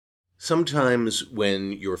Sometimes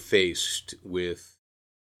when you're faced with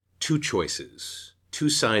two choices, two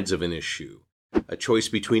sides of an issue, a choice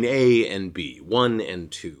between A and B, 1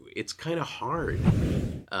 and 2, it's kind of hard,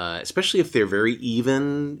 especially if they're very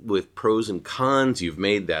even with pros and cons. You've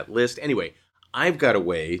made that list. Anyway, I've got a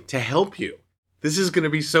way to help you. This is going to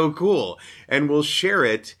be so cool, and we'll share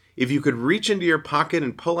it if you could reach into your pocket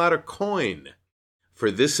and pull out a coin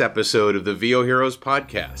for this episode of the VO Heroes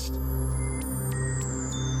podcast.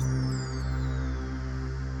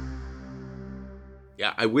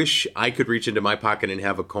 Yeah, I wish I could reach into my pocket and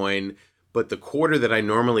have a coin, but the quarter that I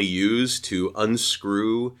normally use to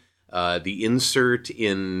unscrew the insert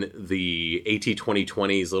in the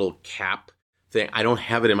AT2020's little cap thing, I don't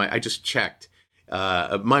have it in I just checked.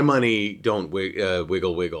 My money don't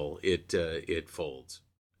wiggle. It folds.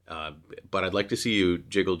 But I'd like to see you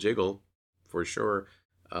jiggle for sure.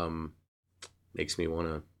 Makes me want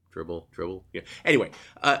to dribble. Yeah. Anyway,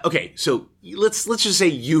 okay, so let's just say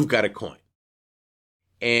you've got a coin.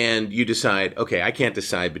 And you decide, okay, I can't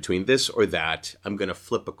decide between this or that. I'm going to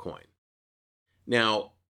flip a coin.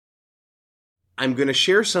 Now, I'm going to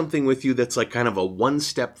share something with you that's like kind of a one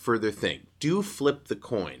step further thing. Do flip the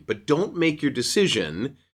coin, but don't make your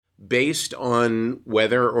decision based on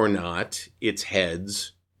whether or not it's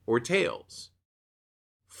heads or tails.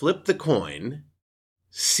 Flip the coin,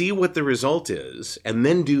 see what the result is, and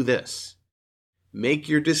then do this. Make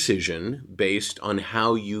your decision based on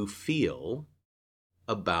how you feel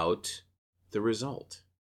about the result.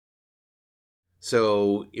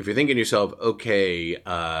 So if you're thinking to yourself, okay,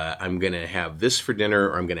 I'm going to have this for dinner,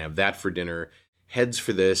 or I'm going to have that for dinner, heads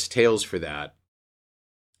for this, tails for that,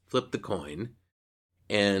 flip the coin,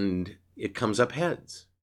 and it comes up heads.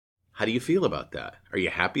 How do you feel about that? Are you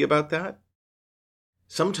happy about that?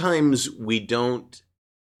 Sometimes we don't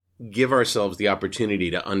give ourselves the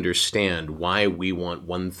opportunity to understand why we want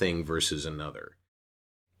one thing versus another.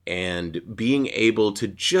 And being able to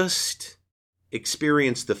just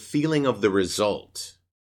experience the feeling of the result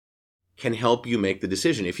can help you make the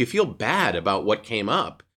decision. If you feel bad about what came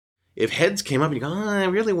up, if heads came up and you go, I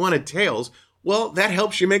really wanted tails, well, that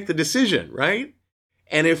helps you make the decision, right?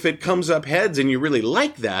 And if it comes up heads and you really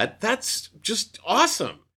like that, that's just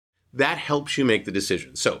awesome. That helps you make the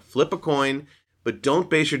decision. So flip a coin, but don't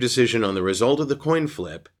base your decision on the result of the coin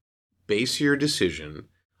flip. Base your decision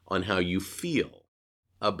on how you feel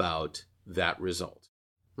about that result.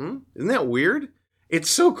 Isn't that weird?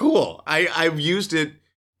 It's so cool. I've used it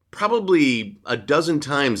probably a dozen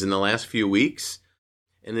times in the last few weeks,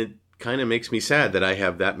 and it kind of makes me sad that I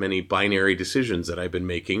have that many binary decisions that I've been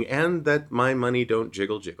making and that my money don't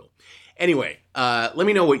jiggle. Anyway, let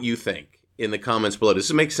me know what you think in the comments below. Does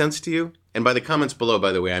this make sense to you? And by the comments below,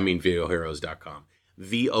 by the way, I mean voheroes.com.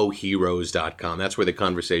 voheroes.com. That's where the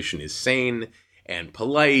conversation is sane and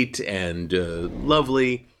polite and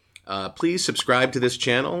lovely. Please subscribe to this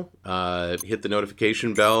channel, hit the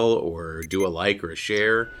notification bell, or do a like or a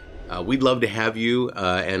share. We'd love to have you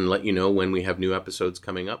and let you know when we have new episodes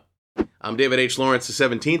coming up. I'm David H. Lawrence the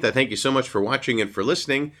 17th. I thank you so much for watching and for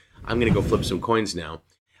listening. I'm going to go flip some coins now.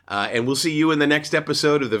 And we'll see you in the next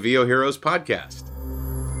episode of the VO Heroes podcast.